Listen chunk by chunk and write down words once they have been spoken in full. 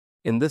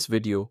In this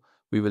video,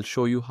 we will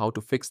show you how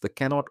to fix the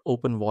cannot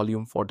open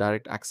volume for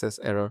direct access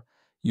error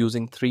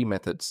using three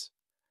methods.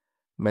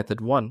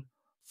 Method 1.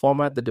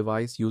 Format the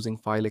device using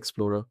File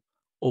Explorer.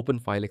 Open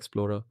File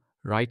Explorer,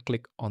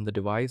 right-click on the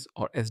device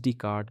or SD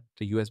card,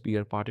 the USB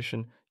or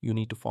partition you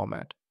need to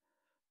format.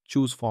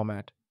 Choose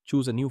Format,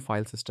 choose a new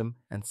file system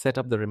and set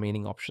up the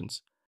remaining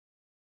options.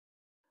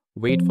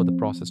 Wait for the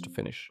process to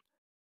finish.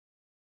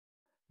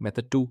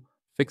 Method 2.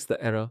 Fix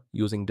the error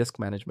using Disk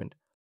Management.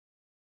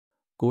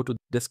 Go to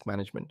Disk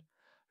Management.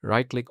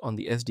 Right-click on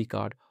the SD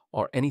card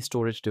or any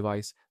storage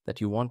device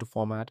that you want to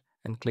format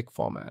and click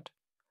Format.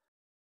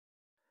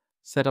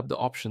 Set up the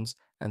options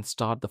and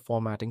start the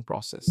formatting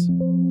process.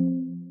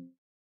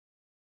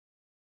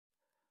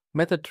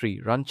 Method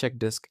 3. Run check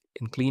disk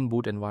in clean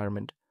boot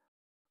environment.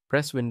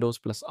 Press Windows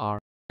plus R,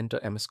 enter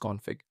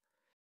msconfig.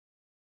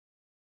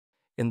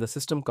 In the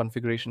System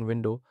Configuration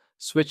window,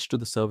 switch to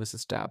the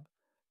Services tab.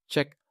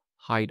 Check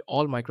Hide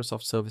all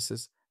Microsoft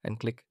services and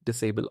click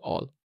Disable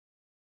all.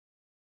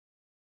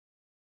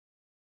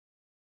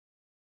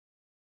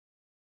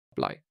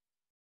 Apply.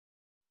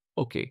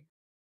 OK.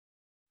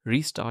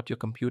 Restart your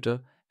computer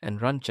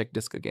and run check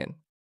disk again.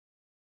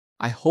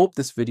 I hope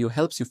this video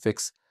helps you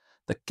fix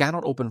the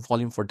cannot open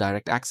volume for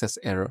direct access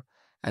error,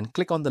 and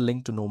click on the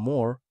link to know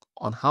more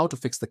on how to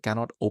fix the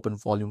cannot open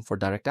volume for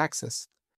direct access.